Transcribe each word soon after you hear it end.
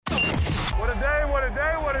What a day, what a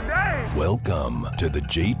day, what a day. Welcome to the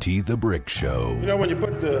JT the Brick Show. You know, when you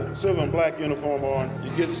put the silver and black uniform on, you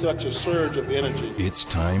get such a surge of energy. It's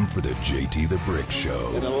time for the JT the Brick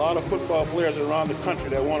Show. And a lot of football players around the country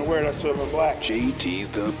that want to wear that silver and black.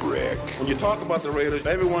 JT the Brick. When you talk about the Raiders,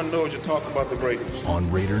 everyone knows you talk about the greatness. On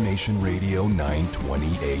Raider Nation Radio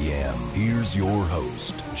 920 AM. Here's your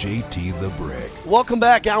host, JT the Brick. Welcome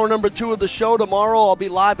back. Hour number 2 of the show. Tomorrow I'll be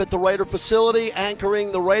live at the Raider facility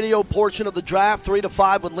anchoring the radio portion of the draft, 3 to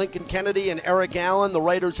 5 with Lincoln Kennedy and Eric Allen. The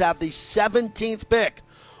Raiders have the 17th pick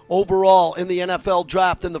overall in the NFL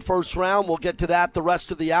draft in the first round. We'll get to that the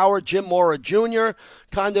rest of the hour. Jim Mora Jr.,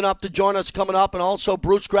 kind enough to join us coming up, and also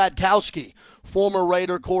Bruce Gradkowski, former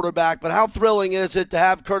Raider quarterback. But how thrilling is it to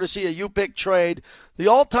have, courtesy of YouPick Trade, the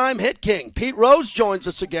all-time hit king, Pete Rose, joins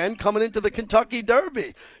us again, coming into the Kentucky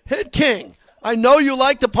Derby. Hit king, I know you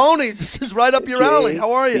like the ponies. This is right up your alley.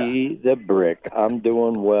 How are you? The Brick. I'm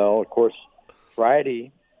doing well. Of course,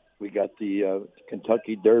 Friday we got the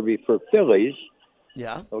Kentucky Derby for fillies.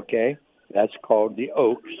 Yeah. Okay. That's called the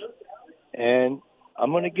Oaks. And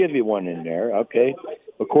I'm going to give you one in there. Okay.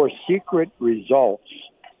 Of course, search results,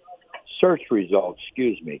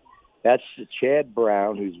 That's Chad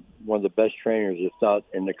Brown, who's one of the best trainers, if not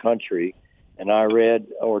in the country. And I read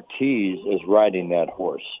Ortiz is riding that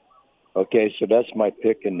horse. Okay, so that's my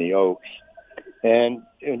pick in the Oaks. And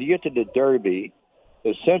when you get to the Derby, the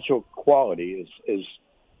essential quality is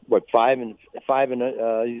what, five and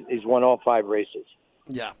he's won all 5 races.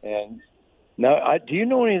 Yeah. And now, do you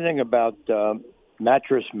know anything about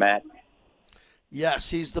Mattress Matt? Yes,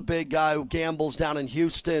 he's the big guy who gambles down in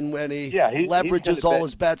Houston when he leverages he's all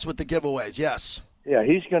his bets with the giveaways. Yes. Yeah,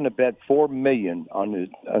 he's going to bet $4 million on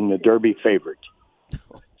the Derby favorite.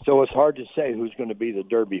 So it's hard to say who's going to be the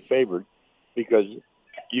Derby favorite because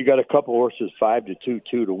you got a couple horses 5-2,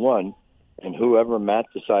 2-1, and whoever Matt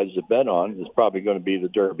decides to bet on is probably going to be the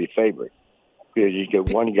Derby favorite. Because you get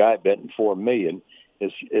one guy betting $4 million,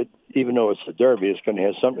 even though it's the Derby, it's going to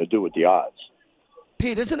have something to do with the odds.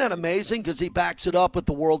 Pete, isn't that amazing? Because he backs it up with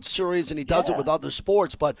the World Series and he does it with other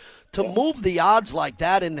sports. But to move the odds like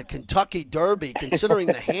that in the Kentucky Derby, considering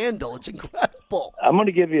the handle, it's incredible. I'm going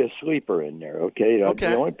to give you a sleeper in there, okay?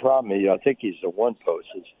 The only problem is I think he's the one post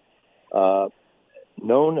is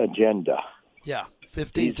Known Agenda. Yeah,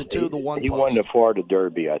 15-2, the one post. He won the Florida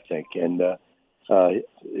Derby, I think. And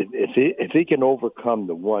if he can overcome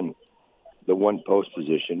the one post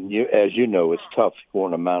position, as you know, it's tough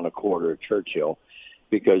going a mile and a quarter at Churchill.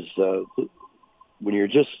 Because when you're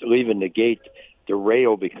just leaving the gate, the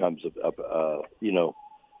rail becomes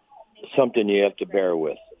something you have to bear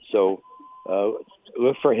with. So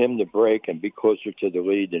look for him to break and be closer to the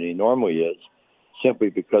lead than he normally is, simply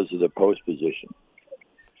because of the post position.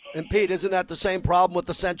 And Pete, isn't that the same problem with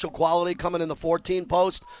Essential Quality coming in the 14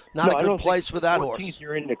 post? Not a good place for that horse.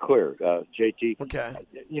 You're in the clear, JT. Okay.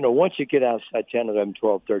 Once you get outside 10, 11,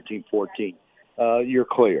 12, 13, 14, you're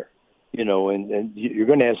clear. And you're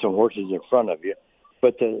going to have some horses in front of you.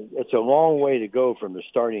 But it's a long way to go from the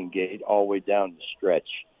starting gate all the way down the stretch.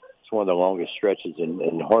 It's one of the longest stretches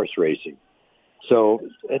in horse racing. So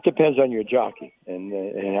it depends on your jockey and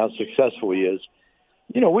how successful he is.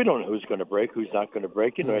 We don't know who's going to break, who's not going to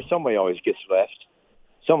break. Somebody always gets left.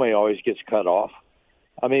 Somebody always gets cut off.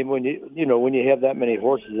 I mean, when you have that many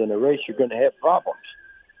horses in a race, you're going to have problems.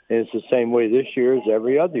 And it's the same way this year as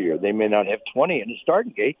every other year. They may not have 20 in the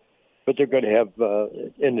starting gate, but they're going to have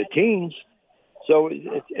in the teens. So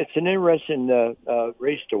it's an interesting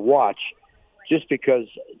race to watch just because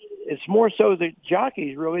it's more so the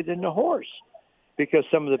jockeys really than the horse because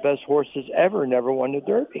some of the best horses ever never won the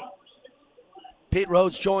Derby. Pete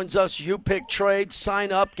Rhodes joins us, YouPick Trade.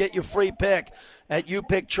 Sign up, get your free pick at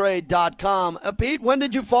youpictrade.com. Pete, when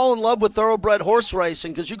did you fall in love with thoroughbred horse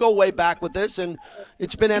racing? Because you go way back with this, and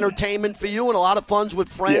it's been entertainment for you and a lot of fun with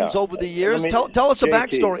friends over the years. Tell us a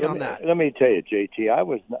backstory on that. Let me tell you, JT, I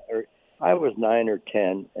was 9 or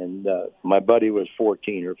 10, and my buddy was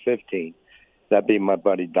 14 or 15. That'd be my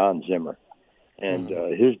buddy Don Zimmer. And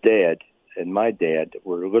his dad and my dad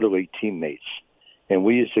were literally teammates. And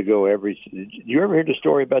we used to go did you ever hear the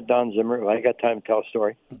story about Don Zimmer? I got time to tell a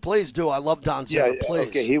story? Please do. I love Don Zimmer. Please.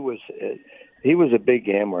 Okay, he was a big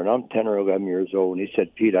gambler, and I'm 10 or 11 years old. And he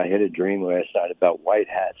said, Pete, I had a dream last night about white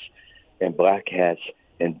hats and black hats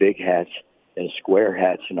and big hats and square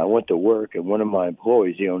hats. And I went to work, and one of my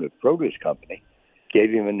employees, he owned a produce company, gave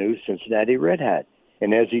him a new Cincinnati red hat.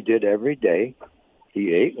 And as he did every day,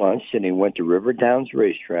 he ate lunch, and he went to River Downs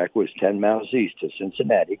Racetrack, which was 10 miles east of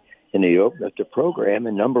Cincinnati. And he opened up the program,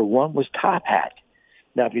 and number 1 was Top Hat.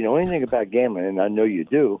 Now, if you know anything about gambling, and I know you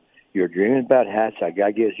do, You're dreaming about hats. A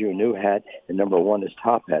guy gives you a new hat, and number one is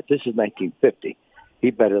Top Hat. This is 1950.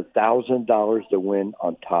 He bet $1,000 to win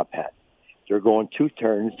on Top Hat. They're going 2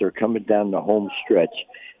 turns. They're coming down the home stretch.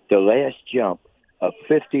 The last jump, a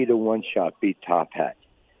 50-to-1 shot beat Top Hat.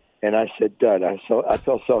 And I said, Dud, I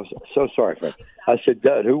felt so sorry for him. I said,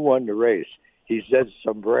 Dud, who won the race? He said,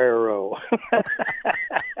 Sombrero.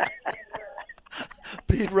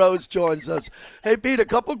 Pete Rose joins us. Hey, Pete, a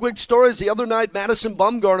couple quick stories. The other night, Madison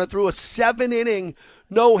Bumgarner threw a 7-inning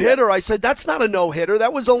no-hitter. I said, that's not a no-hitter.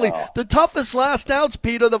 That was only the toughest last outs,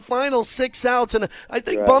 Pete, are the final 6 outs. And I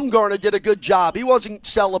think Bumgarner did a good job. He wasn't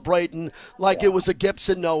celebrating like it was a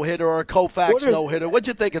Gibson no-hitter or a Koufax no-hitter. What'd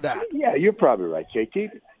you think of that? Yeah, you're probably right, JT.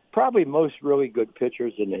 Probably most really good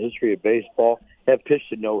pitchers in the history of baseball have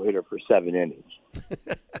pitched a no-hitter for 7 innings.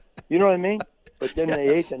 You know what I mean? But then the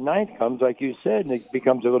 8th and 9th comes, like you said, and it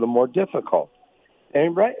becomes a little more difficult.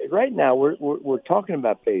 And right now we're talking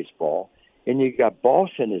about baseball, and you got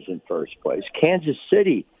Boston is in first place, Kansas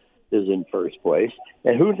City is in first place,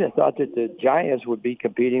 and who'd have thought that the Giants would be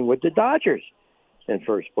competing with the Dodgers in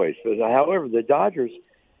first place? However, the Dodgers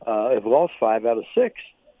have lost 5 out of 6,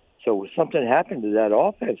 so something happened to that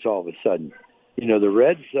offense all of a sudden. You know, the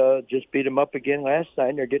Reds just beat them up again last night,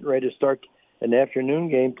 and they're getting ready to start an afternoon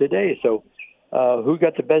game today. So. Who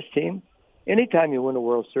got the best team? Anytime you win a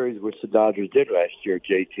World Series, which the Dodgers did last year,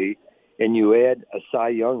 JT, and you add a Cy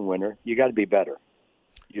Young winner, you got to be better.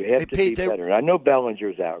 You have to be better. And I know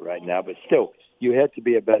Bellinger's out right now, but still, you have to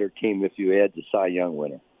be a better team if you add the Cy Young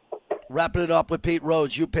winner. Wrapping it up with Pete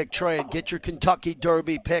Rose. You pick trade. Get your Kentucky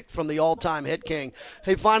Derby pick from the all-time hit king.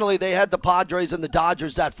 Hey, finally, they had the Padres and the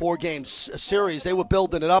Dodgers, that 4-game series. They were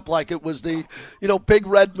building it up like it was the, big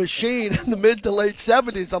red machine in the mid to late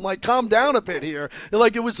 70s. I'm like, calm down a bit here.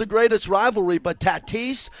 Like it was the greatest rivalry. But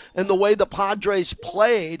Tatis and the way the Padres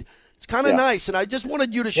played, it's kind of nice, and I just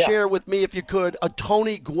wanted you to share with me, if you could, a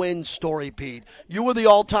Tony Gwynn story, Pete. You were the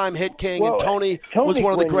all-time hit king, and Tony was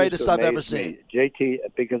one of the greatest I've ever seen. JT,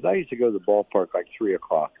 because I used to go to the ballpark like 3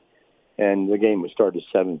 o'clock, and the game would start at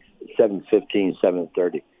 7:15,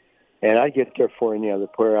 7:30. And I get there for any other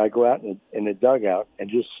player. I go out in the dugout and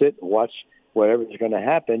just sit and watch whatever's going to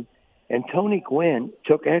happen. And Tony Gwynn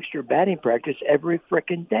took extra batting practice every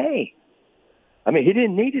frickin' day. I mean, he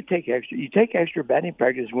didn't need to take extra. You take extra batting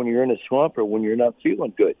practice when you're in a slump or when you're not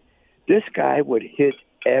feeling good. This guy would hit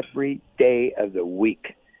every day of the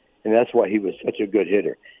week, and that's why he was such a good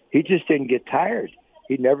hitter. He just didn't get tired.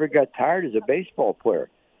 He never got tired as a baseball player,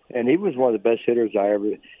 and he was one of the best hitters I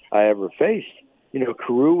ever faced.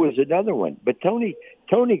 Carew was another one. But Tony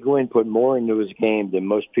Gwynn put more into his game than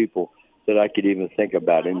most people that I could even think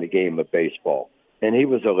about in the game of baseball. And he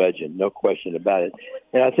was a legend, no question about it.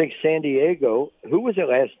 And I think San Diego, who was it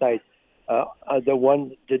last night?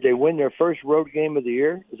 Did they win their first road game of the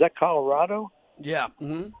year? Is that Colorado? Yeah.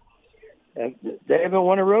 Mm-hmm. And they haven't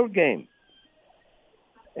won a road game.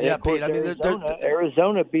 And yeah, Pete. I mean,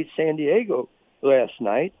 Arizona beat San Diego last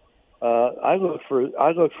night. I look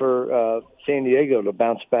for San Diego to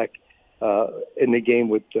bounce back in the game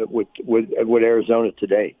with Arizona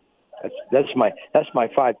today. That's my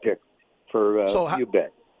 5 pick. You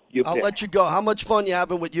bet. I'll let you go. How much fun you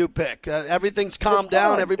having with You Pick? Everything's calmed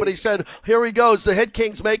down. Everybody said, "Here he goes. The Hit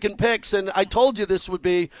King's making picks." And I told you this would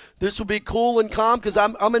be cool and calm because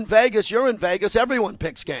I'm in Vegas. You're in Vegas. Everyone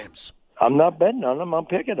picks games. I'm not betting on them. I'm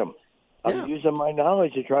picking them. I'm using my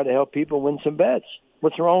knowledge to try to help people win some bets.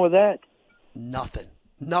 What's wrong with that? Nothing.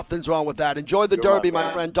 Nothing's wrong with that. Enjoy the Derby,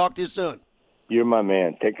 my friend. Talk to you soon. You're my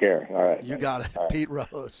man. Take care. All right. You got it. Right. Pete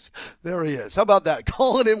Rose. There he is. How about that?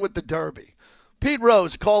 Calling in with the Derby. Pete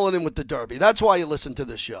Rose calling in with the Derby. That's why you listen to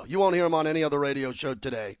this show. You won't hear him on any other radio show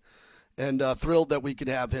today. And thrilled that we could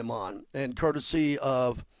have him on. And courtesy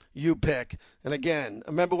of You Pick. And again,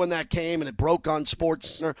 remember when that came and it broke on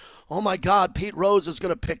SportsCenter? Oh, my God, Pete Rose is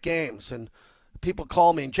going to pick games. And people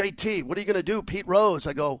call me, and JT, what are you going to do, Pete Rose?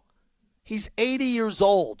 I go, he's 80 years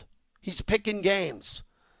old. He's picking games.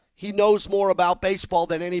 He knows more about baseball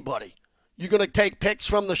than anybody. You're going to take picks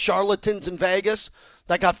from the charlatans in Vegas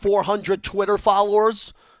that got 400 Twitter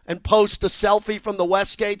followers and post a selfie from the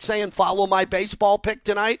Westgate saying, follow my baseball pick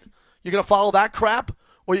tonight? You're going to follow that crap?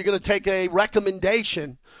 Or you're going to take a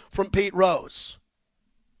recommendation from Pete Rose?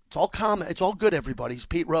 It's all common. It's all good, everybody. He's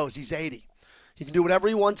Pete Rose. He's 80. He can do whatever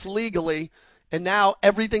he wants legally, and now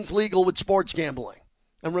everything's legal with sports gambling.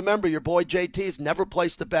 And remember, your boy JT has never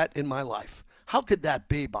placed a bet in my life. How could that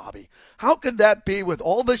be, Bobby? How could that be with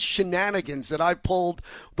all the shenanigans that I pulled?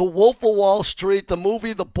 The Wolf of Wall Street, the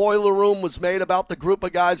movie The Boiler Room was made about the group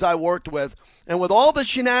of guys I worked with. And with all the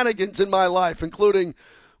shenanigans in my life, including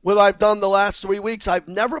what I've done the last 3 weeks, I've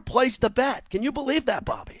never placed a bet. Can you believe that,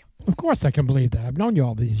 Bobby? Of course I can believe that. I've known you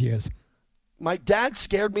all these years. My dad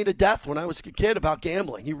scared me to death when I was a kid about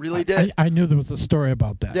gambling. He really did. I knew there was a story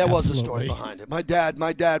about that. There was a Absolutely. story behind it. My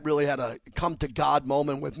dad really had a come-to-God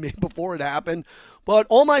moment with me before it happened. But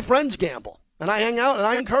all my friends gamble, and I hang out, and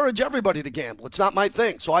I encourage everybody to gamble. It's not my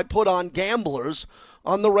thing. So I put on gamblers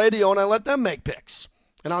on the radio, and I let them make picks.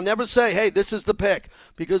 And I'll never say, hey, this is the pick.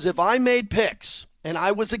 Because if I made picks and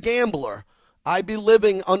I was a gambler, I'd be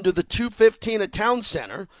living under the 215 at Town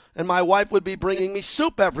Center, and my wife would be bringing me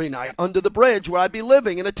soup every night under the bridge where I'd be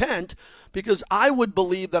living in a tent, because I would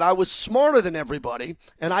believe that I was smarter than everybody,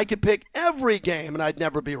 and I could pick every game, and I'd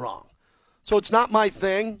never be wrong. So it's not my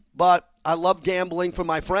thing, but I love gambling for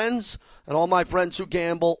my friends, and all my friends who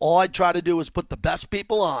gamble, all I try to do is put the best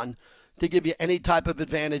people on to give you any type of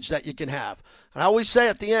advantage that you can have. And I always say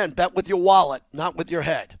at the end, bet with your wallet, not with your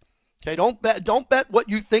head. Okay, don't bet what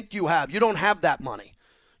you think you have. You don't have that money.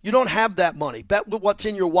 You don't have that money. Bet with what's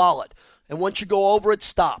in your wallet. And once you go over it,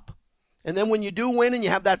 stop. And then when you do win and you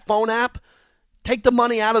have that phone app, take the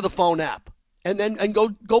money out of the phone app and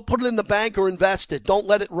go put it in the bank or invest it. Don't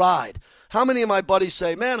let it ride. How many of my buddies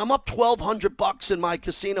say, man, I'm up $1,200 in my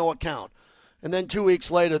casino account. And then 2 weeks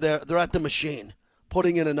later, they're at the machine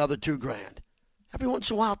putting in another $2,000. Every once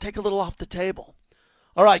in a while, take a little off the table.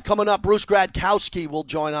 All right, coming up, Bruce Gradkowski will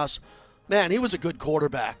join us. Man, he was a good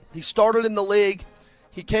quarterback. He started in the league.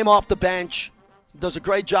 He came off the bench. Does a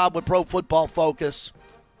great job with Pro Football Focus.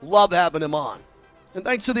 Love having him on. And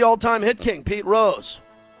thanks to the all-time hit king, Pete Rose.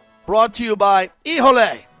 Brought to you by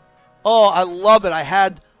Híjole. Oh, I love it. I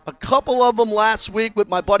had a couple of them last week with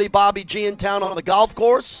my buddy Bobby G in town on the golf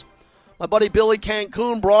course. My buddy Billy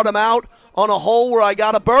Cancun brought him out on a hole where I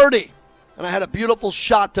got a birdie. And I had a beautiful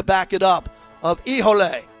shot to back it up of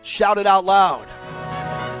Híjole. Shout it out loud.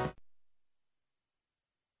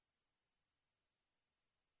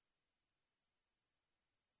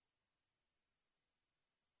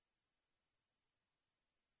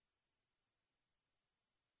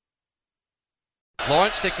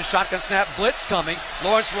 Lawrence takes a shotgun snap, blitz coming.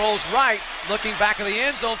 Lawrence rolls right, looking back of the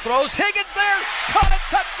end zone, throws. Higgins there, caught it,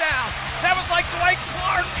 touchdown. That was like Dwight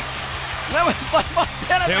Clark. That was like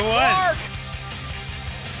Montana Clark.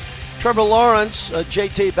 Trevor Lawrence,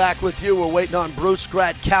 JT back with you. We're waiting on Bruce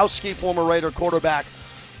Gradkowski, former Raider quarterback,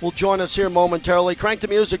 will join us here momentarily. Crank the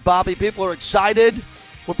music, Bobby. People are excited.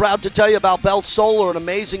 We're proud to tell you about Bell Solar, an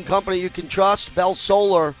amazing company you can trust. Bell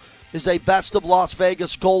Solar is a Best of Las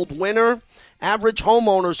Vegas Gold winner. Average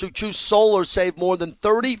homeowners who choose solar save more than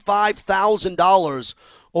 $35,000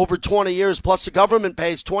 over 20 years, plus the government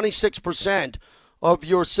pays 26% of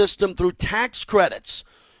your system through tax credits.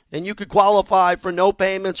 And you could qualify for no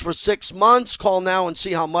payments for 6 months. Call now and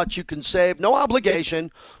see how much you can save. No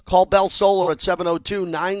obligation. Call Bell Solar at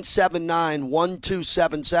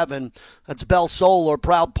 702-979-1277. That's Bell Solar,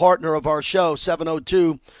 proud partner of our show,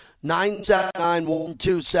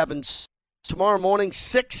 702-979-1277. Tomorrow morning,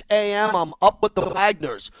 6 a.m., I'm up with the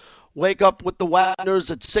Wagners. Wake up with the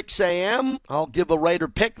Wagners at 6 a.m. I'll give a Raider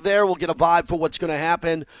pick there. We'll get a vibe for what's going to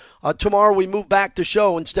happen. Tomorrow we move back to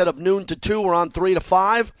show. Instead of noon to 2, we're on 3 to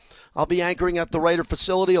 5. I'll be anchoring at the Raider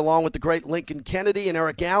facility along with the great Lincoln Kennedy and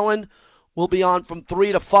Eric Allen. We'll be on from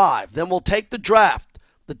 3 to 5. Then we'll take the draft,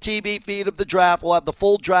 the TV feed of the draft. We'll have the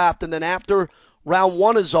full draft, and then after round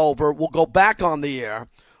 1 is over, we'll go back on the air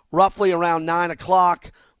roughly around 9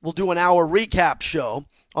 o'clock. We'll do an hour recap show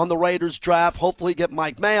on the Raiders draft. Hopefully get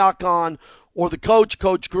Mike Mayock on or the coach,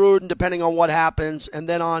 Coach Gruden, depending on what happens. And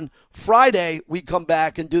then on Friday, we come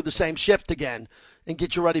back and do the same shift again and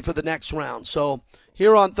get you ready for the next round. So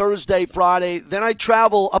here on Thursday, Friday, then I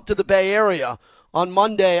travel up to the Bay Area. On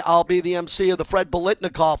Monday, I'll be the MC of the Fred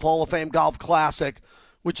Biletnikoff Hall of Fame Golf Classic,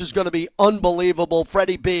 which is going to be unbelievable.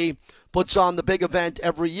 Freddie B puts on the big event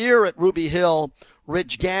every year at Ruby Hill.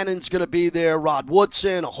 Rich Gannon's going to be there, Rod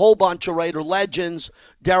Woodson, a whole bunch of Raider legends,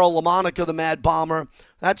 Darryl LaMonica, the Mad Bomber.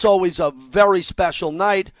 That's always a very special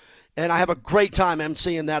night, and I have a great time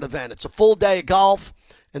emceeing that event. It's a full day of golf,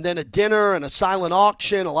 and then a dinner and a silent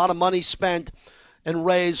auction, a lot of money spent and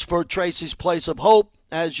raised for Tracy's Place of Hope.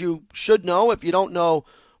 As you should know, if you don't know,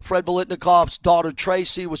 Fred Biletnikoff's daughter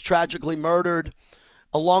Tracy was tragically murdered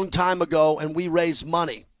a long time ago, and we raised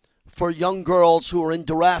money for young girls who are in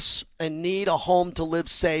duress and need a home to live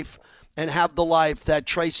safe and have the life that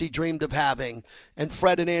Tracy dreamed of having. And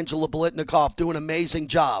Fred and Angela Biletnikoff do an amazing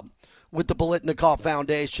job with the Biletnikoff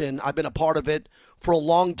Foundation. I've been a part of it for a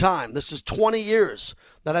long time. This is 20 years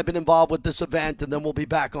that I've been involved with this event, and then we'll be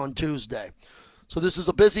back on Tuesday. So this is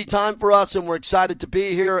a busy time for us, and we're excited to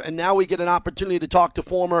be here. And now we get an opportunity to talk to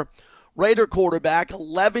former Raider quarterback,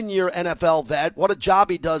 11-year NFL vet. What a job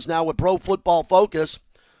he does now with Pro Football Focus.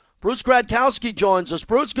 Bruce Gradkowski joins us.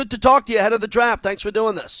 Bruce, good to talk to you ahead of the draft. Thanks for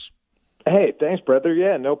doing this. Hey, thanks, brother.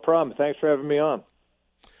 Yeah, no problem. Thanks for having me on.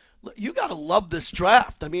 You got to love this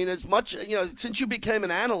draft. I mean, as much, since you became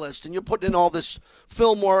an analyst and you're putting in all this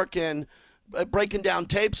film work and breaking down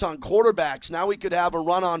tapes on quarterbacks, now we could have a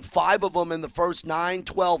run on 5 of them in the first 9,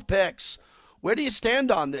 12 picks. Where do you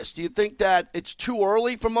stand on this? Do you think that it's too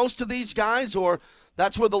early for most of these guys, or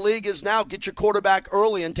that's where the league is now? Get your quarterback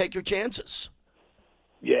early and take your chances.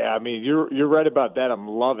 Yeah, I mean, you're right about that. I'm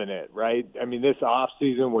loving it, right? I mean, this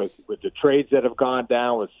offseason with the trades that have gone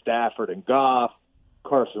down with Stafford and Goff,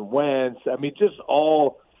 Carson Wentz, I mean, just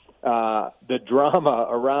all the drama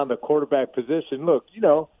around the quarterback position. Look,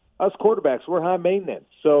 us quarterbacks, we're high maintenance,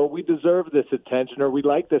 so we deserve this attention, or we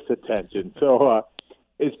like this attention. So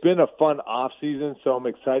it's been a fun offseason, so I'm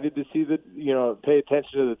excited to see pay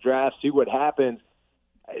attention to the draft, see what happens.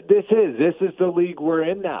 This is the league we're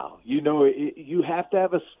in now. You have to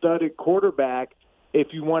have a studded quarterback if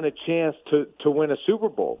you want a chance to win a Super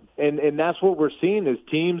Bowl. And that's what we're seeing is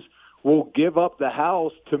teams will give up the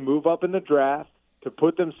house to move up in the draft, to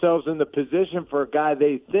put themselves in the position for a guy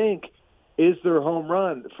they think is their home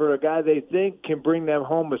run, for a guy they think can bring them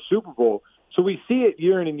home a Super Bowl. So we see it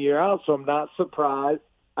year in and year out, so I'm not surprised.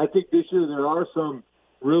 I think this year there are some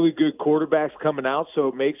really good quarterbacks coming out, so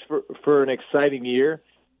it makes for an exciting year.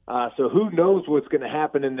 So who knows what's going to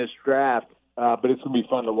happen in this draft, but it's going to be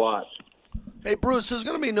fun to watch. Hey, Bruce, there's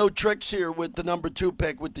going to be no tricks here with the number 2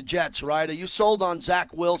 pick with the Jets, right? Are you sold on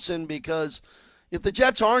Zach Wilson? Because if the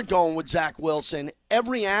Jets aren't going with Zach Wilson,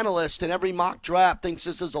 every analyst and every mock draft thinks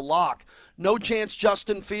this is a lock. No chance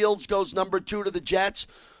Justin Fields goes number 2 to the Jets,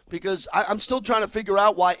 because I'm still trying to figure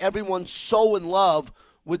out why everyone's so in love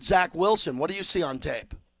with Zach Wilson. What do you see on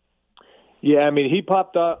tape? Yeah, I mean, he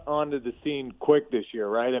popped onto the scene quick this year,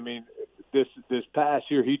 right? I mean, this past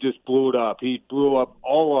year, he just blew it up. He blew up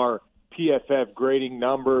all our PFF grading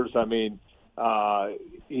numbers. I mean,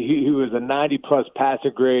 he was a 90-plus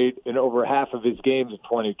passing grade in over half of his games in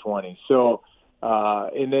 2020. So,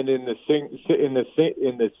 and then in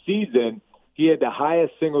the season, he had the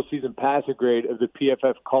highest single-season passing grade of the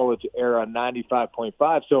PFF college era,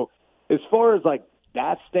 95.5. So, as far as like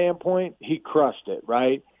that standpoint, he crushed it,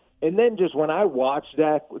 right? And then just when I watched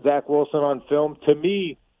Zach Wilson on film, to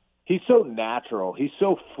me, he's so natural. He's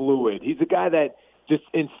so fluid. He's a guy that just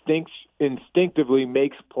instinctively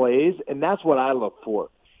makes plays, and that's what I look for.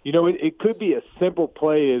 It could be a simple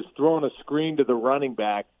play as throwing a screen to the running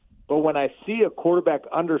back, but when I see a quarterback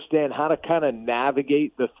understand how to kind of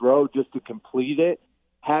navigate the throw just to complete it,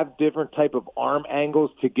 have different type of arm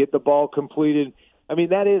angles to get the ball completed, I mean,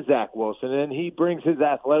 that is Zach Wilson, and he brings his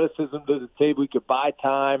athleticism to the table. He could buy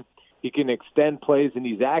time. He can extend plays, and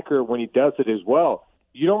he's accurate when he does it as well.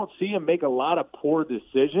 You don't see him make a lot of poor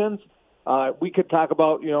decisions. We could talk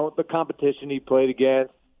about, the competition he played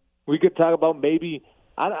against. We could talk about maybe,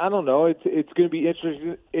 I don't know, it's going to be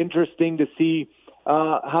interesting to see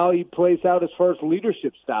how he plays out as far as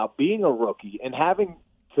leadership style, being a rookie and having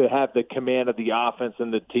to have the command of the offense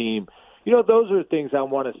and the team. Those are things I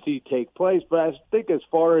want to see take place. But I think as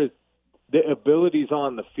far as the abilities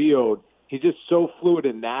on the field, he's just so fluid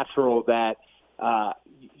and natural that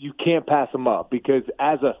you can't pass him up, because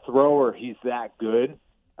as a thrower, he's that good.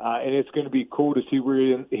 And it's going to be cool to see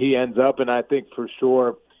where he ends up. And I think for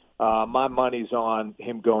sure my money's on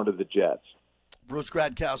him going to the Jets. Bruce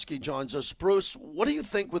Gradkowski joins us. Bruce, what do you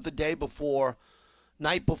think with the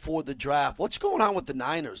night before the draft? What's going on with the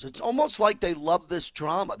Niners? It's almost like they love this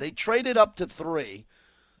drama. They traded up to 3.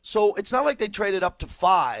 So it's not like they traded up to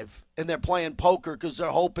 5 and they're playing poker because they're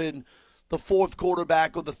hoping the 4th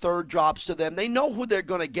quarterback or the 3rd drops to them. They know who they're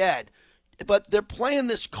going to get, but they're playing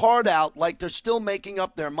this card out like they're still making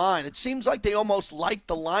up their mind. It seems like they almost like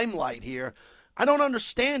the limelight here. I don't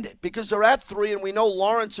understand it, because they're at 3 and we know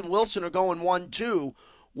Lawrence and Wilson are going 1-2.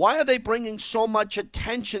 Why are they bringing so much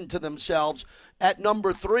attention to themselves at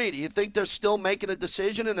number 3? Do you think they're still making a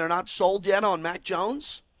decision and they're not sold yet on Mac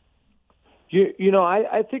Jones?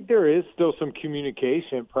 I think there is still some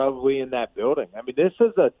communication probably in that building. I mean, this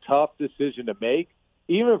is a tough decision to make.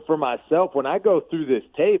 Even for myself, when I go through this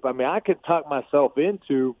tape, I mean, I could talk myself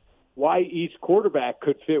into why each quarterback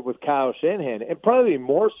could fit with Kyle Shanahan, and probably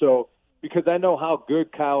more so because I know how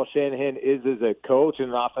good Kyle Shanahan is as a coach and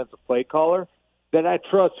an offensive play caller, that I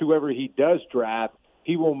trust whoever he does draft,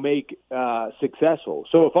 he will make successful.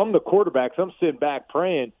 So if I'm the quarterback, I'm sitting back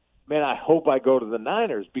praying, man, I hope I go to the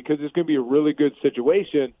Niners, because it's going to be a really good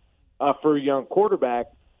situation for a young quarterback.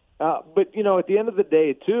 But, at the end of the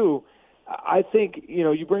day, too, I think,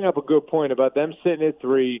 you bring up a good point about them sitting at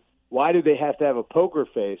 3. Why do they have to have a poker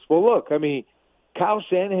face? Well, look, I mean, Kyle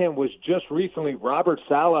Shanahan was just recently Robert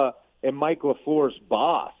Saleh and Mike LaFleur's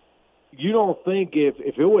boss. You don't think if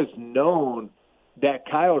it was known that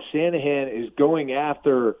Kyle Shanahan is going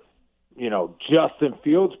after, Justin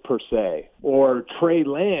Fields per se, or Trey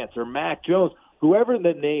Lance or Mac Jones, whoever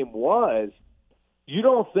the name was, you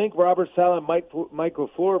don't think Robert Saleh and Mike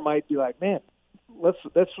LaFleur might be like, man, let's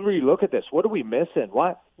relook at this. What are we missing?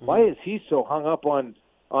 Why is he so hung up on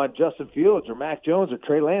Justin Fields or Mac Jones or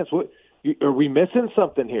Trey Lance? Are we missing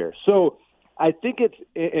something here? So I think it's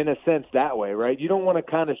in a sense that way, right? You don't want to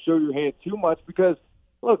kind of show your hand too much because,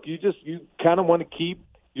 look, you kind of want to keep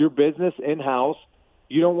your business in-house.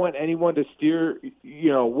 You don't want anyone to steer,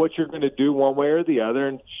 what you're going to do one way or the other.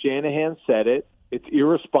 And Shanahan said it. It's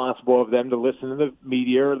irresponsible of them to listen to the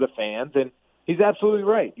media or the fans. And he's absolutely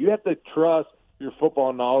right. You have to trust your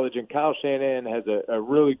football knowledge. And Kyle Shanahan has a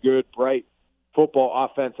really good, bright football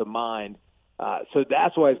offensive mind. So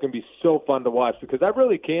that's why it's going to be so fun to watch because I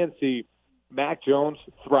really can see Mac Jones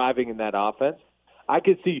thriving in that offense. I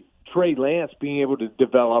could see Trey Lance being able to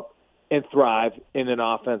develop and thrive in an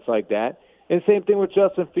offense like that. And same thing with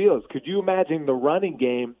Justin Fields. Could you imagine the running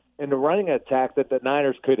game and the running attack that the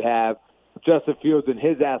Niners could have with Justin Fields and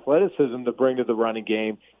his athleticism to bring to the running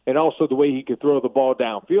game and also the way he could throw the ball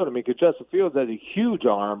downfield? I mean, because Justin Fields has a huge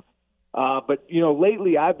arm. But,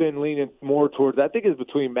 lately I've been leaning more towards, I think it's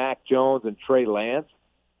between Mac Jones and Trey Lance.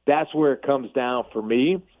 That's where it comes down for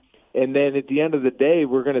me. And then at the end of the day,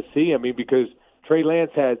 we're going to see, because Trey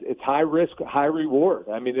Lance it's high risk, high reward.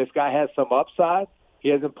 This guy has some upside. He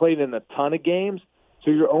hasn't played in a ton of games. So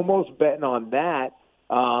you're almost betting on that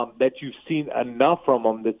you've seen enough from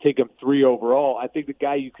him to take him 3 overall. I think the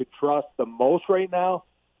guy you could trust the most right now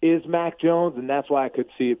is Mac Jones, and that's why I could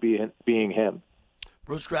see it being him.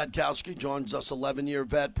 Bruce Gradkowski joins us, 11-year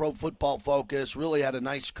vet, Pro Football Focus, really had a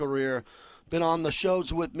nice career, been on the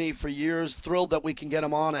shows with me for years, thrilled that we can get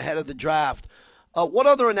him on ahead of the draft. What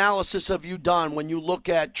other analysis have you done when you look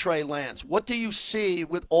at Trey Lance? What do you see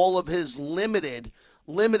with all of his limited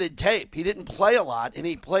tape? He didn't play a lot, and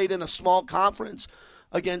he played in a small conference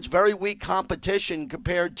against very weak competition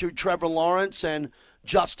compared to Trevor Lawrence and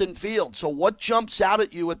Justin Fields. So what jumps out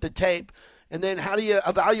at you at the tape? And then how do you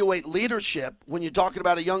evaluate leadership when you're talking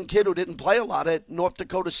about a young kid who didn't play a lot at North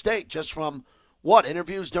Dakota State, just from,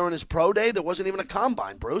 interviews during his pro day? There wasn't even a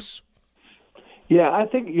combine, Bruce. Yeah, I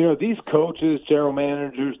think, these coaches, general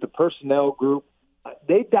managers, the personnel group,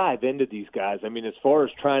 they dive into these guys. As far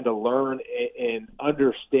as trying to learn and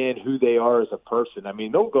understand who they are as a person.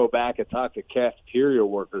 They'll go back and talk to cafeteria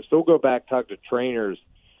workers. They'll go back and talk to trainers.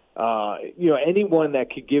 Anyone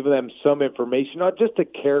that could give them some information on just the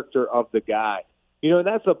character of the guy. And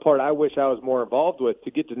that's the part I wish I was more involved with,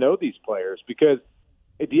 to get to know these players, because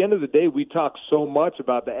at the end of the day, we talk so much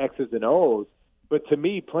about the X's and O's, but to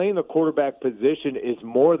me, playing the quarterback position is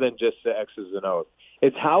more than just the X's and O's.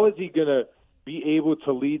 It's how is he going to be able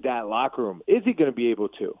to lead that locker room? Is he going to be able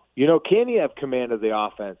to? Can he have command of the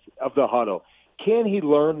offense, of the huddle? Can he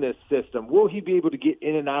learn this system? Will he be able to get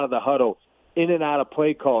in and out of the huddle, in and out of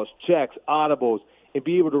play calls, checks, audibles, and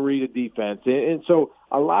be able to read a defense? And so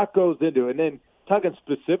a lot goes into it. And then talking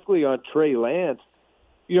specifically on Trey Lance,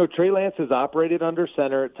 Trey Lance has operated under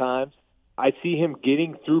center at times. I see him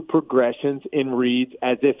getting through progressions in reads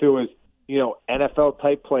as if it was,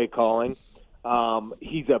 NFL-type play calling.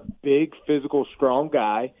 He's a big, physical, strong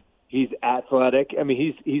guy. He's athletic.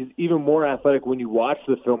 He's even more athletic when you watch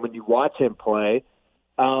the film, when you watch him play.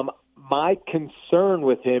 My concern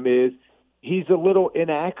with him is he's a little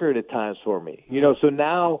inaccurate at times for me. So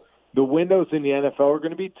now the windows in the NFL are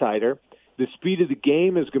going to be tighter. The speed of the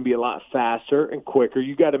game is going to be a lot faster and quicker.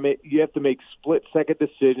 You have to make split-second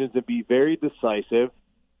decisions and be very decisive.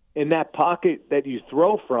 And that pocket that you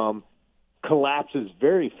throw from collapses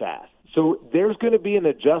very fast. So there's going to be an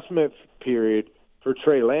adjustment period for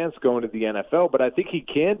Trey Lance going to the NFL, but I think he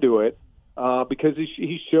can do it because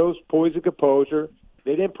he shows poise and composure.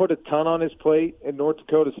 They didn't put a ton on his plate in North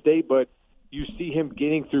Dakota State, but you see him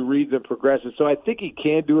getting through reads and progressions. So I think he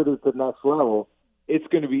can do it at the next level. It's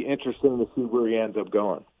going to be interesting to see where he ends up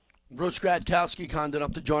going. Bruce Gradkowski, kind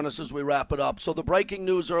enough to join us as we wrap it up. So the breaking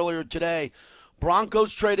news earlier today,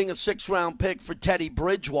 Broncos trading a 6th-round pick for Teddy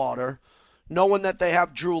Bridgewater, knowing that they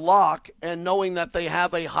have Drew Lock and knowing that they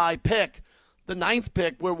have a high pick, the 9th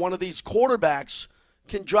pick, where one of these quarterbacks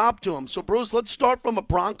can drop to him. So, Bruce, let's start from a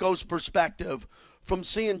Broncos perspective, from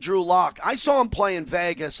seeing Drew Lock. I saw him play in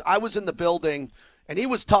Vegas. I was in the building, and he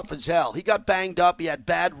was tough as hell. He got banged up. He had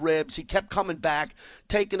bad ribs. He kept coming back,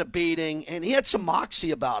 taking a beating, and he had some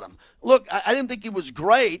moxie about him. Look, I didn't think he was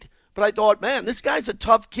great, but I thought, man, this guy's a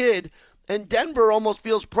tough kid. and Denver almost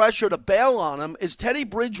feels pressure to bail on him. Is Teddy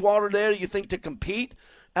Bridgewater there, do you think, to compete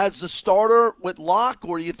as the starter with Locke,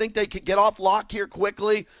 or do you think they could get off Locke here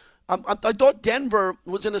quickly? I thought Denver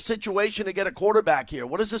was in a situation to get a quarterback here.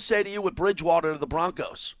 What does this say to you with Bridgewater to the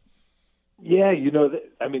Broncos? Yeah,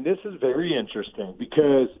 this is very interesting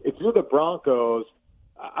because if you're the Broncos,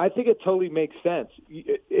 I think it totally makes sense.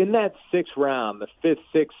 In that sixth round, the fifth,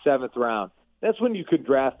 sixth, seventh round, that's when you could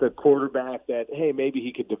draft a quarterback that, hey, maybe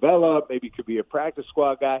he could develop, maybe he could be a practice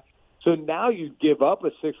squad guy. So now you give up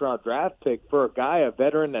a sixth-round draft pick for a guy, a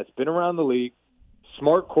veteran that's been around the league,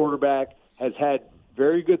 smart quarterback, has had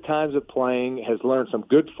very good times of playing, has learned some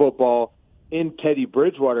good football in Teddy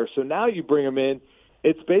Bridgewater. So now you bring him in.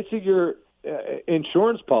 It's basically your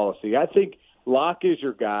insurance policy. I think Locke is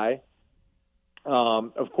your guy.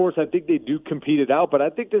 Of course, I think they do compete it out, but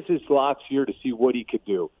I think this is Locke's year to see what he could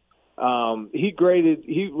do.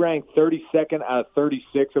 He ranked 32nd out of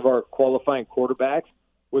 36 of our qualifying quarterbacks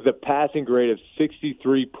with a passing grade of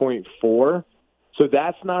 63.4. So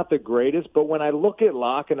that's not the greatest. But when I look at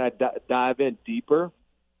Locke and I dive in deeper,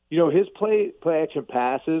 his play action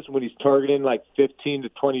passes when he's targeting like 15 to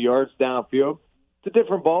 20 yards downfield, it's a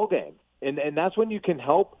different ballgame. And that's when you can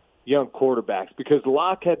help young quarterbacks because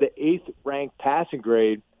Locke had the 8th ranked passing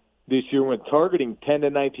grade this year when targeting 10 to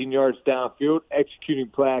 19 yards downfield, executing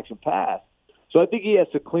play action pass. So I think he has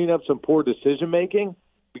to clean up some poor decision making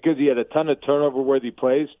because he had a ton of turnover where he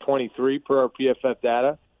plays, 23 per our PFF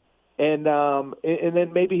data. And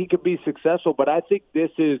then maybe he could be successful. But I think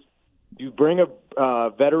this is you bring a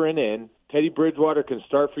veteran in, Teddy Bridgewater can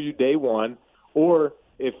start for you day one, or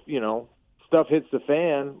if, stuff hits the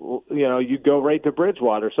fan, you go right to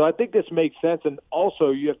Bridgewater. So I think this makes sense. And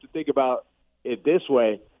also you have to think about it this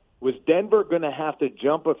way. Was Denver going to have to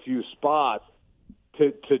jump a few spots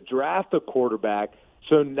to draft a quarterback?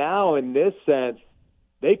 So now in this sense,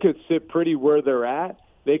 they could sit pretty where they're at.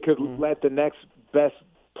 They could let the next best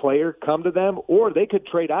player come to them, or they could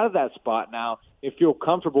trade out of that spot now and feel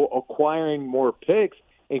comfortable acquiring more picks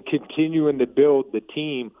and continuing to build the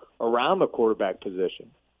team around the quarterback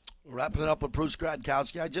position. Wrapping it up with Bruce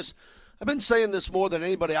Gradkowski. I've been saying this more than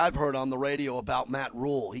anybody I've heard on the radio about Matt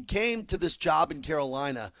Rule. He came to this job in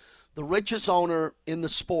Carolina, the richest owner in the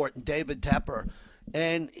sport, David Tepper,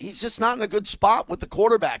 and he's just not in a good spot with the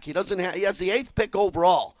quarterback. He has the 8th pick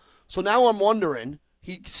overall. So now I'm wondering,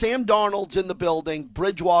 Sam Darnold's in the building,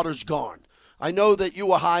 Bridgewater's gone. I know that you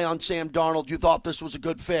were high on Sam Darnold. You thought this was a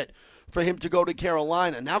good fit for him to go to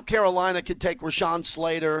Carolina. Now Carolina could take Rashawn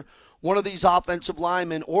Slater, one of these offensive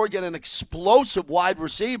linemen, or get an explosive wide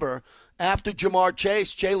receiver after Jamar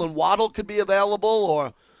Chase. Jalen Waddle could be available,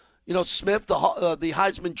 or Smith, the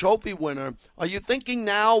Heisman Trophy winner. Are you thinking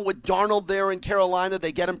now with Darnold there in Carolina,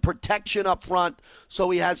 they get him protection up front so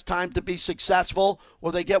he has time to be successful,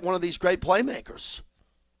 or they get one of these great playmakers?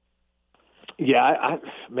 Yeah,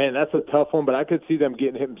 man, that's a tough one, but I could see them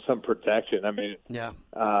getting him some protection. I mean,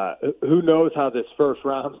 who knows how this first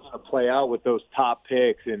round is going to play out with those top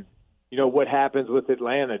picks, and what happens with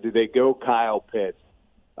Atlanta? Do they go Kyle Pitts?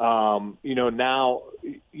 Now,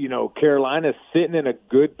 Carolina's sitting in a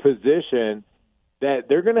good position that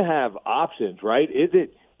they're going to have options, right?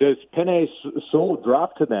 Does Penei Sewell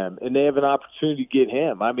drop to them and they have an opportunity to get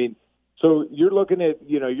him? I mean, so you're looking at,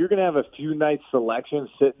 you're going to have a few nice selections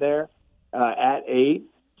sitting there at 8.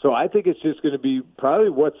 So I think it's just going to be probably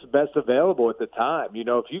what's best available at the time.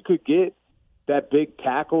 If you could get that big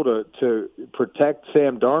tackle to protect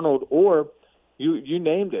Sam Darnold, or you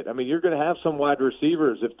named it. I mean, you're going to have some wide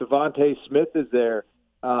receivers. If Devontae Smith is there,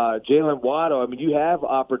 Jalen Waddle, I mean, you have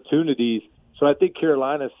opportunities. So I think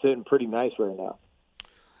Carolina's sitting pretty nice right now.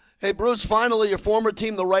 Hey, Bruce, finally, your former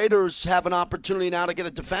team, the Raiders, have an opportunity now to get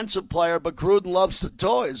a defensive player, but Gruden loves the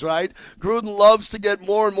toys, right? Gruden loves to get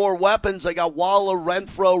more and more weapons. They got Waller,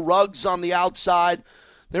 Renfro, Ruggs on the outside.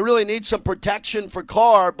 They really need some protection for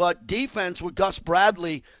Carr, but defense with Gus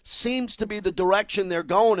Bradley seems to be the direction they're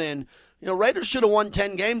going in. Raiders should have won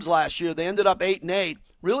 10 games last year. They ended up 8-8.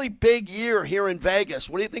 Really big year here in Vegas.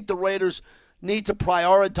 What do you think the Raiders need to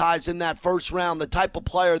prioritize in that first round, the type of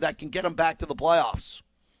player that can get them back to the playoffs?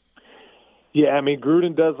 Yeah, I mean,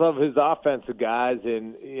 Gruden does love his offensive guys,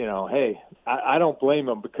 and, hey, I don't blame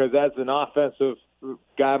him because as an offensive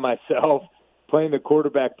guy myself, playing the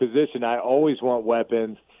quarterback position, I always want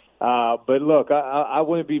weapons. But, look, I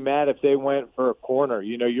wouldn't be mad if they went for a corner.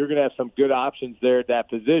 You're going to have some good options there at that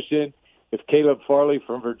position. If Caleb Farley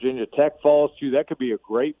from Virginia Tech falls to you, that could be a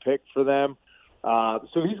great pick for them.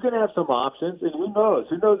 So he's going to have some options, and who knows?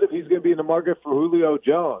 Who knows if he's going to be in the market for Julio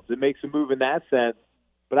Jones? It makes a move in that sense.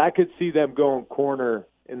 But I could see them going corner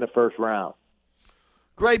in the first round.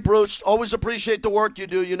 Great, Bruce. Always appreciate the work you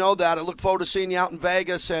do. You know that. I look forward to seeing you out in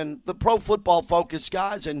Vegas, and the Pro Football Focus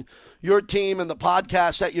guys and your team and the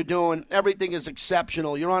podcast that you're doing. Everything is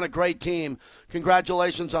exceptional. You're on a great team.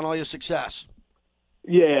 Congratulations on all your success.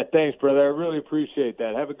 Yeah, thanks, brother. I really appreciate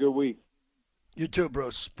that. Have a good week. You too,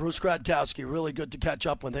 Bruce. Bruce Gradkowski. Really good to catch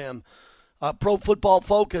up with him. Pro Football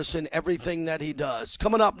Focus and everything that he does.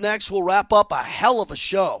 Coming up next, we'll wrap up a hell of a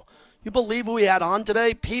show. You believe who we had on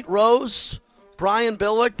today? Pete Rose, Brian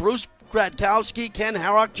Billick, Bruce Gradkowski, Ken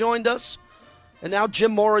Harrock joined us, and now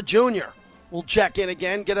Jim Mora Jr. will check in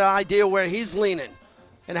again, get an idea where he's leaning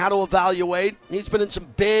and how to evaluate. He's been in some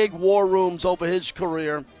big war rooms over his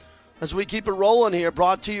career. As we keep it rolling here,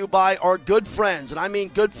 brought to you by our good friends, and I mean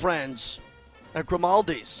good friends, at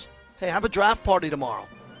Grimaldi's. Hey, have a draft party tomorrow.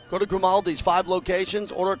 Go to Grimaldi's, 5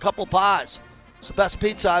 locations, order a couple pies. It's the best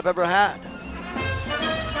pizza I've ever had.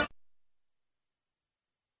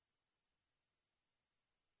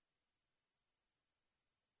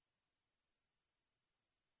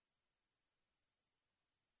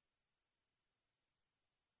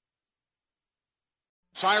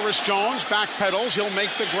 Cyrus Jones backpedals. He'll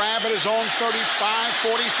make the grab at his own 35,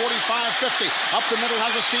 40, 45, 50. Up the middle,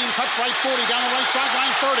 has a seam, cuts right 40, down the right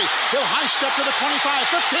sideline 30. He'll high step to the 25,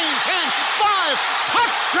 15, 10, 5.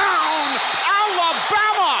 Touchdown,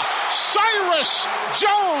 Alabama! Cyrus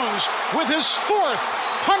Jones with his 4th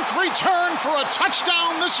punt return for a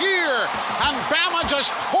touchdown this year. And Bama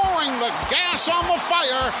just pouring the gas on the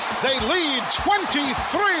fire. They lead 23-0.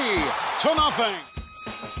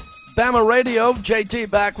 Bama Radio, JT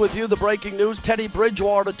back with you. The breaking news, Teddy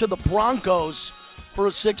Bridgewater to the Broncos for a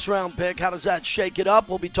 6th-round pick. How does that shake it up?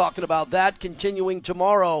 We'll be talking about that continuing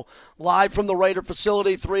tomorrow, live from the Raider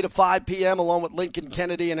facility, 3 to 5 p.m., along with Lincoln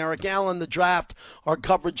Kennedy and Eric Allen. The draft, our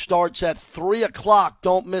coverage starts at 3 o'clock.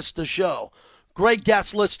 Don't miss the show. Great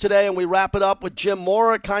guest list today, and we wrap it up with Jim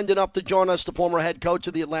Mora, kind enough to join us, the former head coach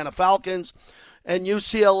of the Atlanta Falcons and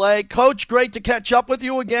UCLA. Coach, great to catch up with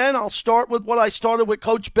you again. I'll start with what I started with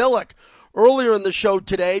Coach Billick earlier in the show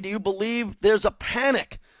today. Do you believe there's a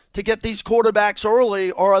panic to get these quarterbacks early,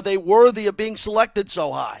 or are they worthy of being selected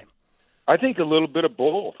so high? I think a little bit of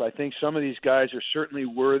both. I think some of these guys are certainly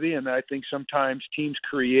worthy, and I think sometimes teams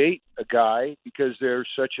create a guy because there's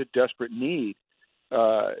such a desperate need,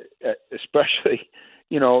 especially,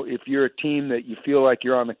 if you're a team that you feel like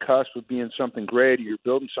you're on the cusp of being something great, or you're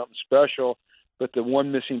building something special, but the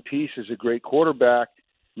one missing piece is a great quarterback.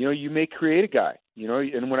 You may create a guy,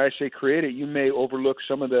 and when I say create it, you may overlook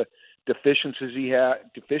some of the deficiencies he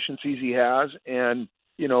has and,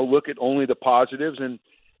 look at only the positives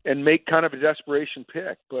and make kind of a desperation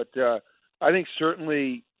pick. But I think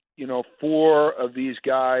certainly, 4 of these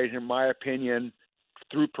guys, in my opinion,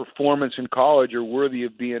 through performance in college are worthy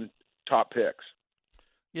of being top picks.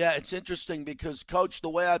 Yeah, it's interesting because, Coach, the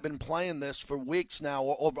way I've been playing this for weeks now,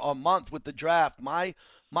 or over a month with the draft, my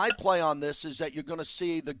play on this is that you're going to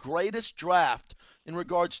see the greatest draft in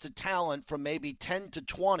regards to talent from maybe 10 to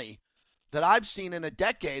 20 that I've seen in a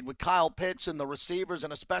decade with Kyle Pitts and the receivers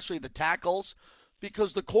and especially the tackles,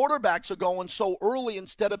 because the quarterbacks are going so early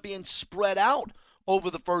instead of being spread out over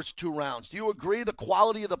the first 2 rounds. Do you agree the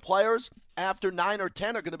quality of the players after 9 or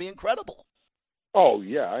 10 are going to be incredible? Oh,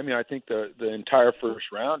 yeah. I mean, I think the entire first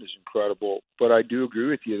round is incredible, but I do agree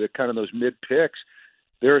with you that kind of those mid picks,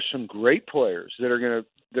 there are some great players that are going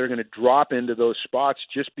to drop into those spots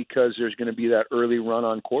just because there's going to be that early run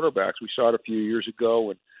on quarterbacks. We saw it a few years ago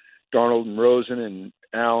when Darnold and Rosen and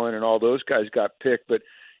Allen and all those guys got picked. But,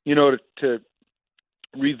 to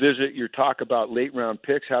revisit your talk about late round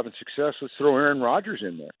picks having success, let's throw Aaron Rodgers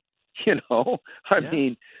in there. I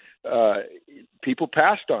mean, people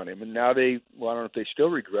passed on him, and now I don't know if they still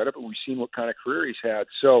regret it, but we've seen what kind of career he's had.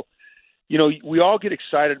 So, we all get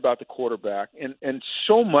excited about the quarterback, and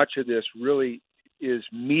so much of this really is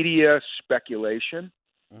media speculation.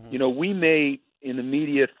 Mm-hmm. We may, in the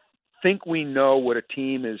media, think we know what a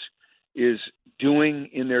team is doing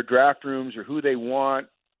in their draft rooms or who they want.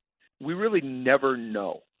 We really never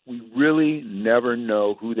know. We really never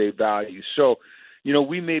know who they value. So,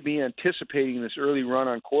 we may be anticipating this early run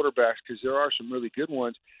on quarterbacks because there are some really good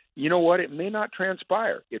ones. You know what? It may not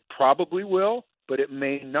transpire. It probably will, but it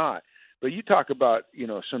may not. But you talk about,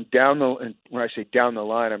 some and when I say down the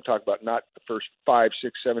line, I'm talking about not the first 5,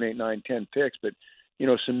 6, 7, 8, 9, 10 picks, but,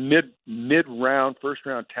 some mid-round,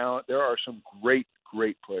 first-round talent. There are some great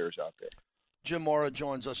players out there. Jim Mora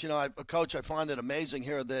joins us. Coach, I find it amazing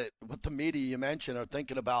here that what the media you mentioned are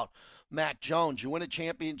thinking about Mac Jones. You win a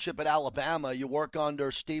championship at Alabama. You work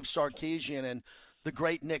under Steve Sarkisian and the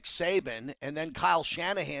great Nick Saban, and then Kyle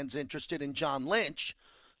Shanahan's interested in John Lynch.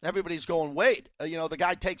 Everybody's going, wait, the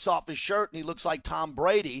guy takes off his shirt and he looks like Tom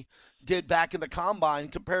Brady did back in the combine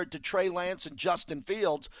compared to Trey Lance and Justin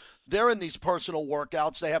Fields. They're in these personal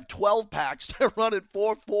workouts. They have 12 packs. They're running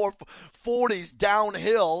 4.40s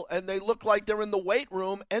downhill, and they look like they're in the weight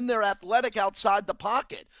room, and they're athletic outside the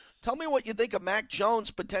pocket. Tell me what you think of Mac Jones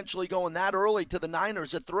potentially going that early to the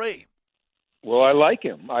Niners at 3. Well, I like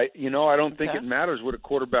him. I don't think it matters what a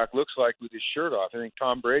quarterback looks like with his shirt off. I think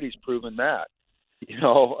Tom Brady's proven that.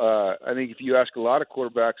 I think if you ask a lot of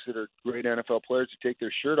quarterbacks that are great NFL players to take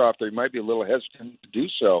their shirt off, they might be a little hesitant to do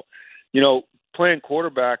so. Playing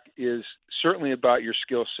quarterback is certainly about your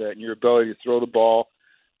skill set and your ability to throw the ball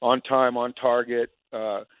on time, on target,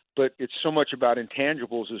 but it's so much about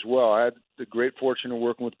intangibles as well. I had the great fortune of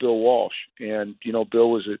working with Bill Walsh, and,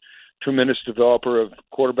 Bill was a tremendous developer of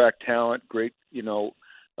quarterback talent, great,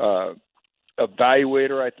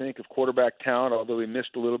 evaluator, I think, of quarterback talent, although he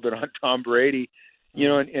missed a little bit on Tom Brady.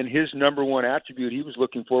 And his number one attribute he was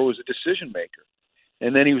looking for was a decision maker.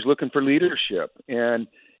 And then he was looking for leadership. And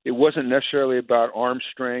it wasn't necessarily about arm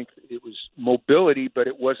strength. It was mobility, but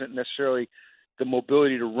it wasn't necessarily the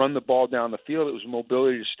mobility to run the ball down the field. It was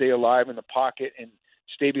mobility to stay alive in the pocket and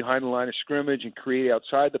stay behind the line of scrimmage and create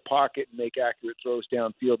outside the pocket and make accurate throws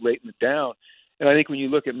downfield late in the down. And I think when you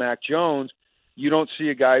look at Mac Jones, you don't see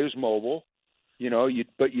a guy who's mobile.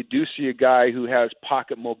 But you do see a guy who has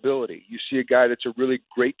pocket mobility. You see a guy that's a really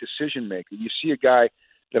great decision maker. You see a guy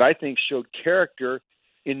that I think showed character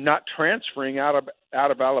in not transferring out of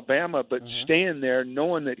Alabama, but staying there,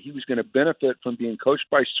 knowing that he was going to benefit from being coached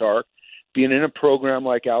by Sark, being in a program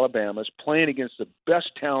like Alabama's, playing against the best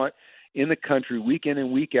talent in the country week in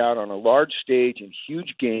and week out on a large stage in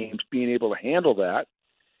huge games, being able to handle that.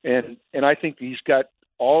 And I think he's got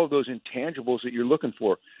all of those intangibles that you're looking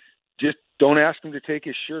for. Just don't ask him to take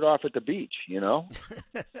his shirt off at the beach,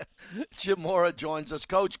 Jim Mora joins us.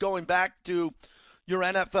 Coach, going back to your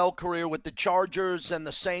NFL career with the Chargers and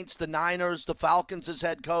the Saints, the Niners, the Falcons as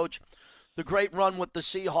head coach, the great run with the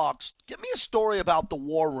Seahawks. Give me a story about the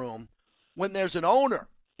war room when there's an owner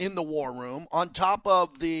in the war room on top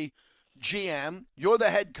of the GM, you're the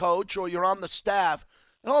head coach or you're on the staff,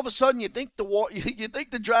 and all of a sudden you think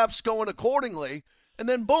the draft's going accordingly. And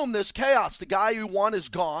then, boom, there's chaos. The guy who won is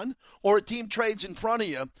gone, or a team trades in front of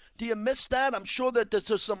you. Do you miss that? I'm sure that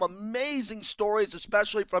there's some amazing stories,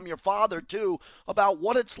 especially from your father, too, about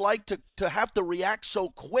what it's like to have to react so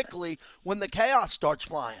quickly when the chaos starts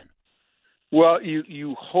flying. Well,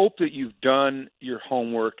 you hope that you've done your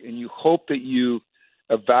homework, and you hope that you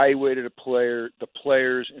evaluated the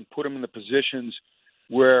players, and put them in the positions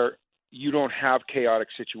where you don't have chaotic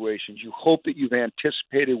situations. You hope that you've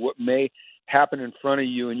anticipated what may happen in front of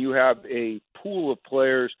you, and you have a pool of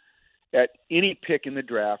players at any pick in the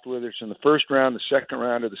draft, whether it's in the first round, the second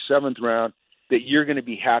round, or the seventh round, that you're going to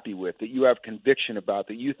be happy with, that you have conviction about,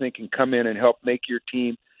 that you think can come in and help make your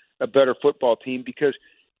team a better football team, because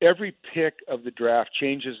every pick of the draft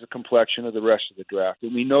changes the complexion of the rest of the draft.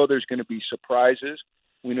 And we know there's going to be surprises.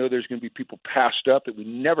 We know there's going to be people passed up that we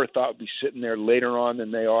never thought would be sitting there later on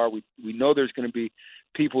than they are. We know there's going to be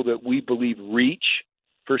people that we believe reach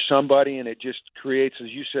for somebody, and it just creates,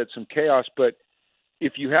 as you said, some chaos. But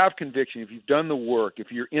if you have conviction, if you've done the work,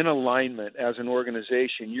 if you're in alignment as an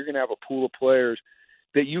organization, you're going to have a pool of players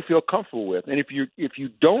that you feel comfortable with. And if you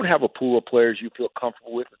don't have a pool of players you feel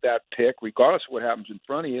comfortable with at that pick, regardless of what happens in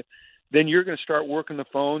front of you, then you're going to start working the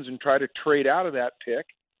phones and try to trade out of that pick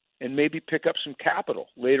and maybe pick up some capital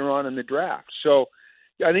later on in the draft. So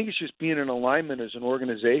I think it's just being in alignment as an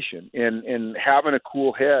organization and having a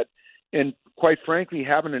cool head, and quite frankly,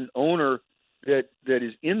 having an owner that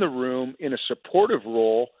is in the room in a supportive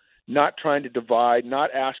role, not trying to divide,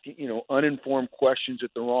 not asking, uninformed questions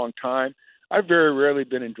at the wrong time. I've very rarely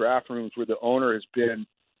been in draft rooms where the owner has been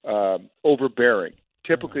overbearing.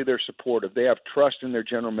 Typically, they're supportive. They have trust in their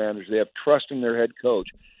general manager. They have trust in their head coach.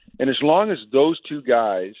 And as long as those two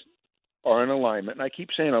guys are in alignment, and I keep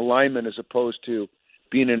saying alignment as opposed to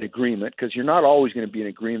being in agreement, because you're not always going to be in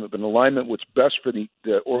agreement, but in alignment, what's best for the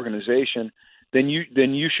organization, then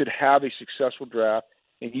you should have a successful draft,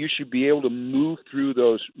 and you should be able to move through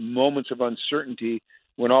those moments of uncertainty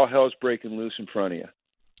when all hell's breaking loose in front of you.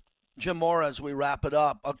 Jim Mora, as we wrap it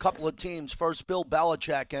up, a couple of teams. First, Bill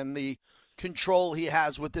Belichick and the control he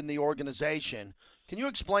has within the organization. Can you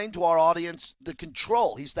explain to our audience the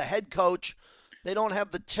control? He's the head coach. They don't have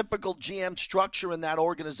the typical GM structure in that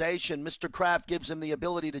organization. Mr. Kraft gives him the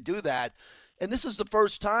ability to do that. And this is the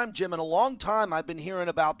first time, Jim, in a long time I've been hearing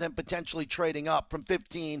about them potentially trading up from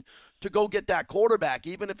 15 to go get that quarterback,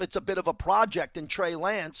 even if it's a bit of a project in Trey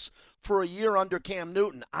Lance for a year under Cam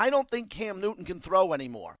Newton. I don't think Cam Newton can throw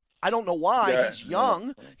anymore. I don't know why. Yeah, He's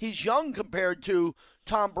young. He's young compared to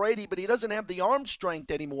Tom Brady, but he doesn't have the arm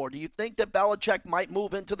strength anymore. Do you think that Belichick might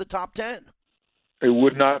move into the top 10? It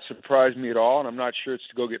would not surprise me at all, and I'm not sure it's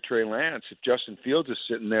to go get Trey Lance. If Justin Fields is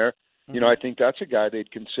sitting there, I think that's a guy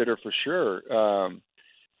they'd consider for sure.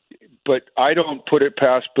 But I don't put it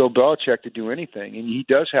past Bill Belichick to do anything. And he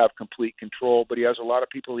does have complete control, but he has a lot of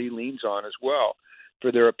people he leans on as well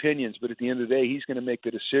for their opinions. But at the end of the day, he's going to make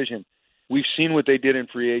the decision. We've seen what they did in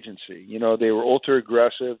free agency. They were ultra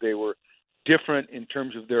aggressive. They were different in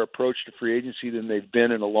terms of their approach to free agency than they've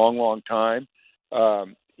been in a long, long time.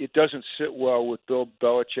 It doesn't sit well with Bill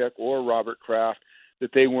Belichick or Robert Kraft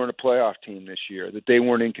that they weren't a playoff team this year, that they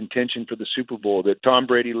weren't in contention for the Super Bowl, that Tom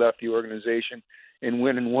Brady left the organization and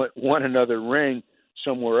went and won another ring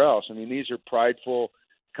somewhere else. I mean, these are prideful,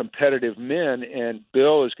 competitive men, and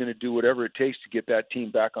Bill is going to do whatever it takes to get that team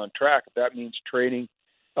back on track. If that means trading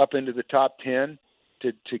up into the top 10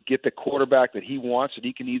 to get the quarterback that he wants, that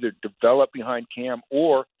he can either develop behind Cam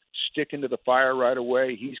or stick into the fire right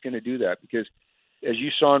away, he's going to do that because, as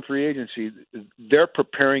you saw in free agency, they're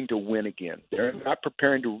preparing to win again. They're not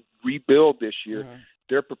preparing to rebuild this year.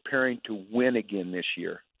 They're preparing to win again this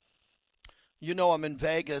year. I'm in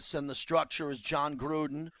Vegas, and the structure is John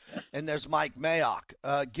Gruden, and there's Mike Mayock.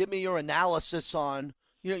 Give me your analysis on,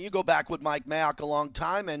 you go back with Mike Mayock a long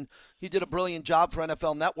time, and he did a brilliant job for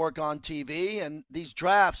NFL Network on TV. And these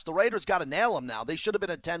drafts, the Raiders got to nail them now. They should have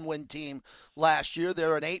been a 10-win team last year.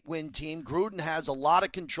 They're an 8-win team. Gruden has a lot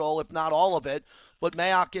of control, if not all of it. But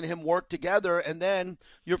Mayock and him work together. And then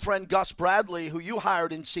your friend Gus Bradley, who you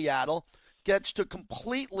hired in Seattle, gets to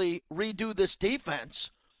completely redo this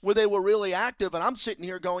defense where they were really active. And I'm sitting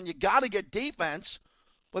here going, you got to get defense,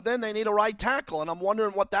 but then they need a right tackle. And I'm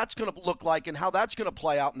wondering what that's going to look like and how that's going to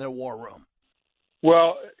play out in their war room.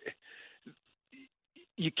 Well,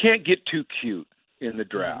 you can't get too cute in the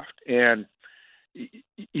draft. And,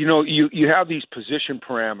 you have these position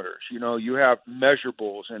parameters. You have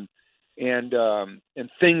measurables and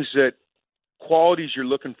things that qualities you're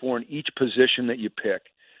looking for in each position that you pick.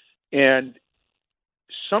 And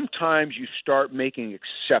sometimes you start making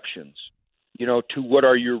exceptions, to what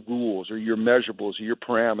are your rules or your measurables or your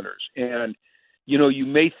parameters. And, you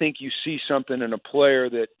may think you see something in a player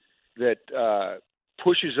that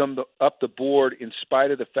pushes them up the board in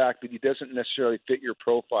spite of the fact that he doesn't necessarily fit your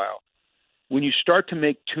profile. When you start to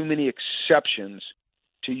make too many exceptions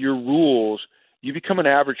to your rules, you become an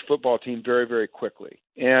average football team very, very quickly.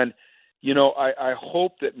 And, I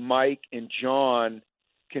hope that Mike and John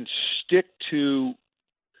can stick to,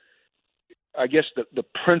 I guess, the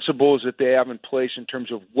principles that they have in place in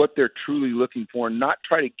terms of what they're truly looking for and not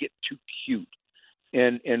try to get too cute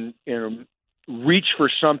and reach for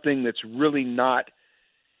something that's really not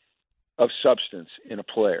of substance in a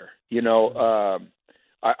player.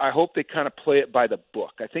 I hope they kind of play it by the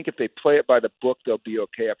book. I think if they play it by the book, they'll be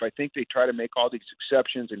okay. If I think they try to make all these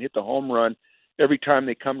exceptions and hit the home run every time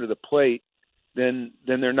they come to the plate, then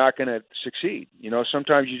they're not going to succeed.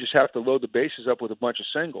 Sometimes you just have to load the bases up with a bunch of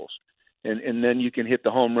singles, and then you can hit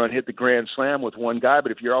the home run, hit the grand slam with one guy.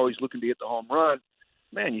 But if you're always looking to hit the home run,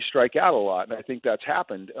 man, you strike out a lot. And I think that's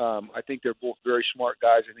happened. I think they're both very smart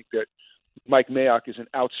guys. I think that Mike Mayock is an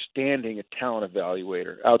outstanding talent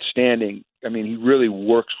evaluator. Outstanding. I mean, he really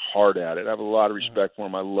works hard at it. I have a lot of respect for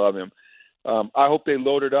him. I love him. I hope they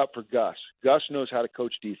load it up for Gus. Gus knows how to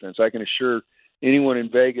coach defense. I can assure anyone in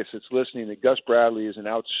Vegas that's listening that Gus Bradley is an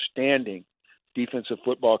outstanding defensive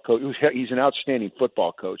football coach. He's an outstanding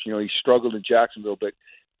football coach. He struggled in Jacksonville, but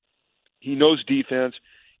he knows defense.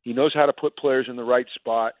 He knows how to put players in the right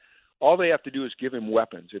spot. All they have to do is give him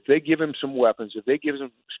weapons. If they give him some weapons, if they give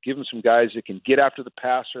him some guys that can get after the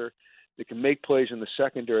passer, that can make plays in the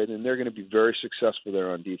secondary, then they're going to be very successful there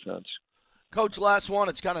on defense. Coach, last one.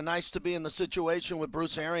 It's kind of nice to be in the situation with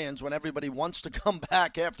Bruce Arians when everybody wants to come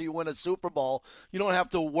back after you win a Super Bowl. You don't have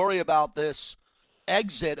to worry about this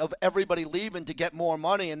exit of everybody leaving to get more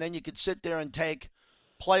money, and then you could sit there and take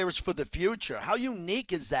players for the future. How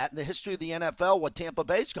unique is that in the history of the NFL, what Tampa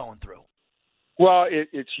Bay's going through? Well,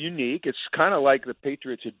 it's unique. It's kind of like the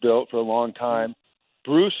Patriots had built for a long time.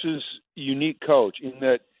 Bruce is a unique coach in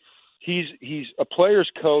that he's a player's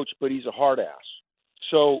coach, but he's a hard ass.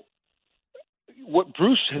 So what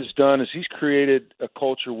Bruce has done is he's created a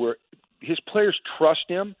culture where his players trust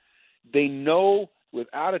him. They know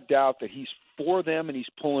without a doubt that he's for them and he's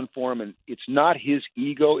pulling for them, and it's not his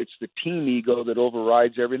ego, it's the team ego that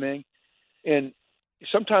overrides everything. And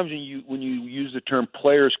sometimes when you use the term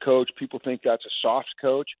players coach, people think that's a soft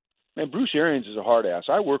coach. Man, Bruce Arians is a hard ass.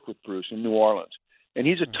 I work with Bruce in New Orleans, and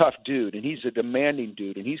he's a tough dude, and he's a demanding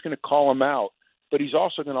dude, and he's going to call them out, but he's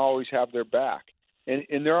also going to always have their back.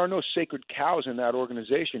 And there are no sacred cows in that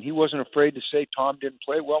organization. He wasn't afraid to say Tom didn't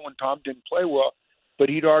play well when Tom didn't play well, but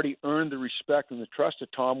he'd already earned the respect and the trust of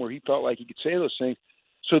Tom where he felt like he could say those things.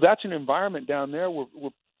 So that's an environment down there where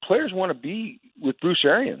players want to be with Bruce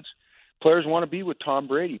Arians. Players want to be with Tom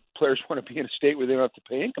Brady. Players want to be in a state where they don't have to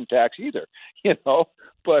pay income tax either,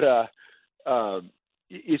 But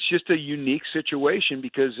it's just a unique situation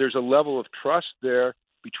because there's a level of trust there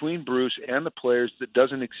between Bruce and the players that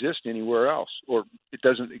doesn't exist anywhere else, or it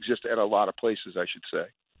doesn't exist at a lot of places, I should say.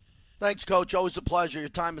 Thanks, Coach. Always a pleasure. Your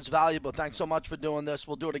time is valuable. Thanks so much for doing this.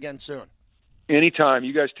 We'll do it again soon. Anytime.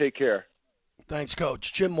 You guys take care. Thanks,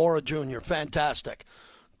 Coach. Jim Mora Jr., fantastic.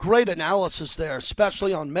 Great analysis there,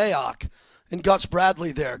 especially on Mayock and Gus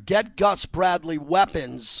Bradley there. Get Gus Bradley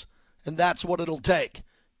weapons, and that's what it'll take.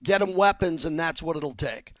 Get him weapons, and that's what it'll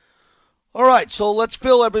take. All right, so let's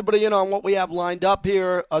fill everybody in on what we have lined up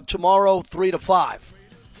here tomorrow, 3 to 5.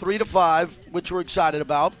 3 to 5, which we're excited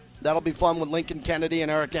about. That'll be fun with Lincoln Kennedy and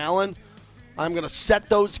Eric Allen. I'm going to set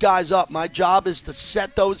those guys up. My job is to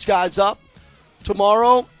set those guys up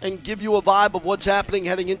tomorrow and give you a vibe of what's happening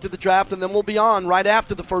heading into the draft, and then we'll be on right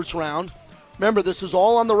after the first round. Remember, this is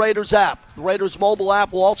all on the Raiders app. The Raiders mobile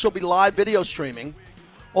app will also be live video streaming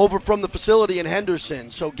over from the facility in Henderson.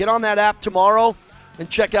 So get on that app tomorrow and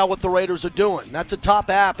check out what the Raiders are doing. That's a top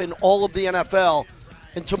app in all of the NFL,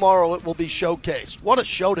 and tomorrow it will be showcased. What a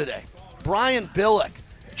show today. Brian Billick,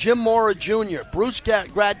 Jim Mora Jr., Bruce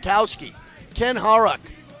Gradkowski, Ken Harrock,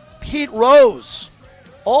 Pete Rose,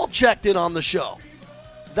 all checked in on the show.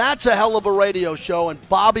 That's a hell of a radio show, and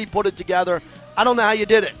Bobby put it together. I don't know how you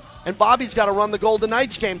did it. And Bobby's got to run the Golden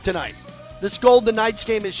Knights game tonight. This Golden Knights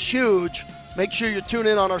game is huge. Make sure you tune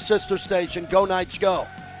in on our sister station, Go Knights Go.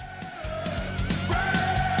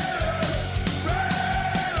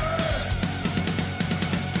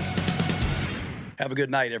 Have a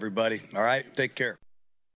good night, everybody. All right? Take care.